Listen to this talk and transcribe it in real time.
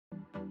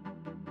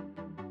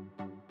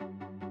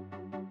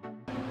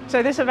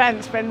So this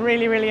event's been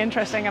really, really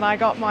interesting, and I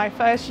got my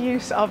first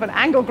use of an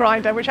angle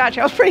grinder, which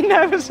actually I was pretty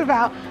nervous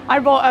about. I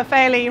brought a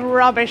fairly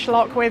rubbish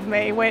lock with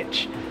me,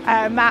 which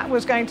Matt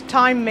was going to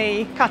time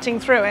me cutting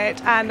through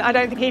it, and I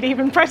don't think he'd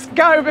even pressed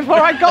go before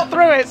I got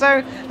through it,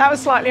 so that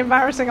was slightly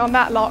embarrassing on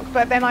that lock.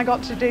 But then I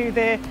got to do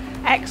the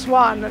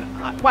X1,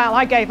 and well,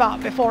 I gave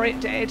up before it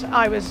did.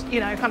 I was, you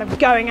know, kind of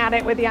going at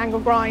it with the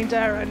angle grinder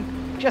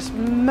and just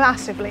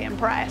massively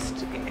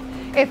impressed.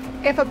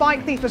 If a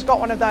bike thief has got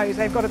one of those,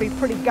 they've got to be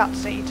pretty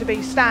gutsy to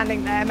be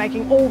standing there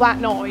making all that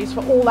noise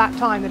for all that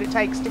time that it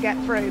takes to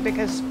get through,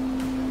 because,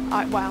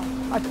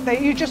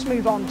 you just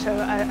move on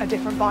to a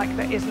different bike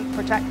that isn't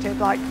protected,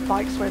 like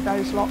bikes with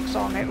those locks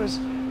on. It was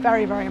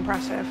very, very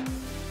impressive.